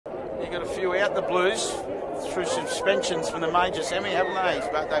You got a few out, the Blues, through suspensions from the major semi, haven't they?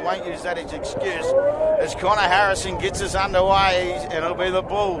 But they won't use that as excuse. As Connor Harrison gets us underway, and it'll be the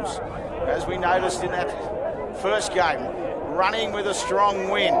Bulls, as we noticed in that first game, running with a strong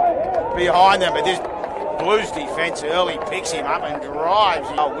wind behind them. But this Blues defence early picks him up and drives.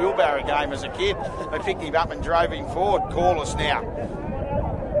 A wheelbarrow game as a kid. They picked him up and drove him forward. Corliss now.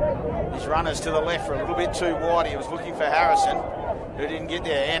 His runners to the left for a little bit too wide. He was looking for Harrison, who didn't get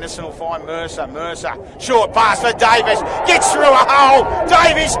there. Anderson will find Mercer. Mercer, short pass for Davis. Gets through a hole.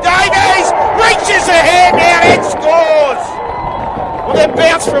 Davis reaches ahead now and scores. Well, they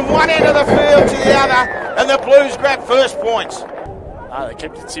bounce from one end of the field to the other, and the Blues grab first points. They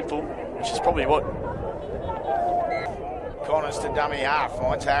kept it simple, which is probably what. Connors to dummy half,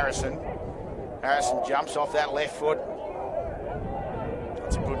 finds Harrison. Harrison jumps off that left foot.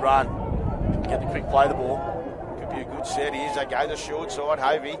 That's a good run. Get the quick play the ball. Could be a good set. Here's they go the short side.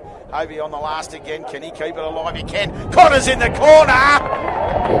 Hovey on the last again. Can he keep it alive? He can. Connors in the corner.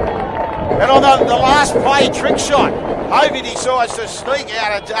 And on the last play, trick shot. Hovey decides to sneak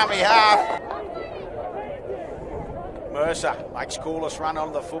out of dummy half. Mercer makes Corliss run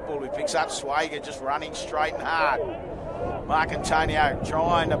on the football. He picks up Swager, just running straight and hard. Mark Antonio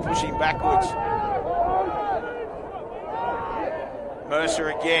trying to push him backwards. Mercer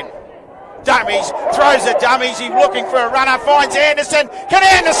again. Dummies, throws the dummies. He's looking for a runner, finds Anderson. Can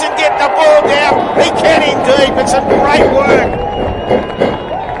Anderson get the ball down? He can indeed, but some great work.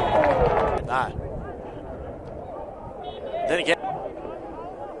 No. Then again.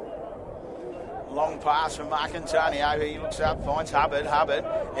 Long pass from Mark Antonio. He looks up, finds Hubbard.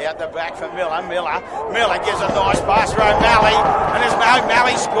 Out the back for Miller. Miller gives a nice pass for O'Malley. And as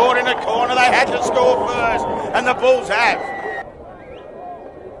O'Malley scored in the corner, they had to score first. And the Bulls have.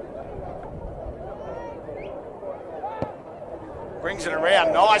 Brings it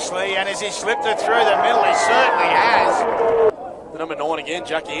around nicely, and as he slipped it through the middle, he certainly has. The number 9 again,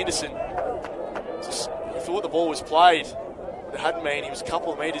 Jackie Anderson. He thought the ball was played, but it hadn't been. He was a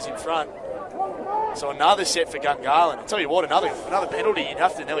couple of metres in front. So another set for Gungahlin. I'll tell you what, another penalty. You'd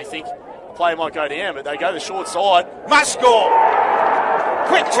have to nearly think the player might go down, but they go the short side. Must score.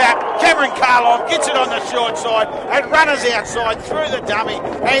 Quick tap. Cameron Karloff gets it on the short side and runners outside through the dummy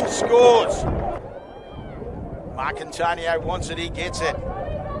and scores. Mark Antonio wants it, he gets it.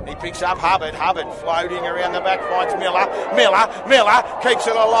 He picks up Hubbard floating around the back, finds Miller keeps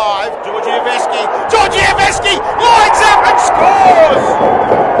it alive. Georgievski lines up and scores!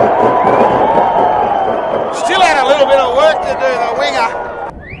 Still had a little bit of work to do, the winger.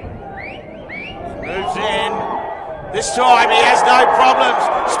 He moves in. This time he has no problems.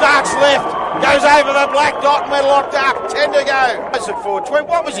 Starks left, goes over the black dot and we're locked up. 10 to go.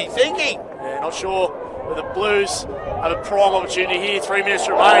 What was he thinking? Yeah, not sure. The Blues have a prime opportunity here. 3 minutes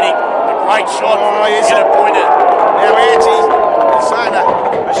remaining. A great shot. He's going to point it. Now Anti's saying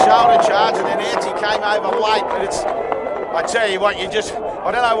a shoulder charge, and then Anti came over late. But it's, I tell you what, I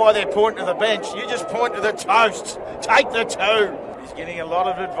don't know why they're pointing to the bench. You just point to the toasts. Take the 2. He's getting a lot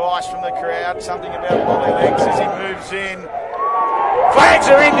of advice from the crowd. Something about volley legs as he moves in.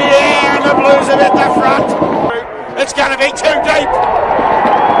 Flags are in the air, and the Blues are at the front. It's going to be too deep,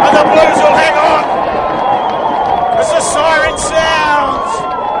 and the Blues will hang on. As the siren sounds.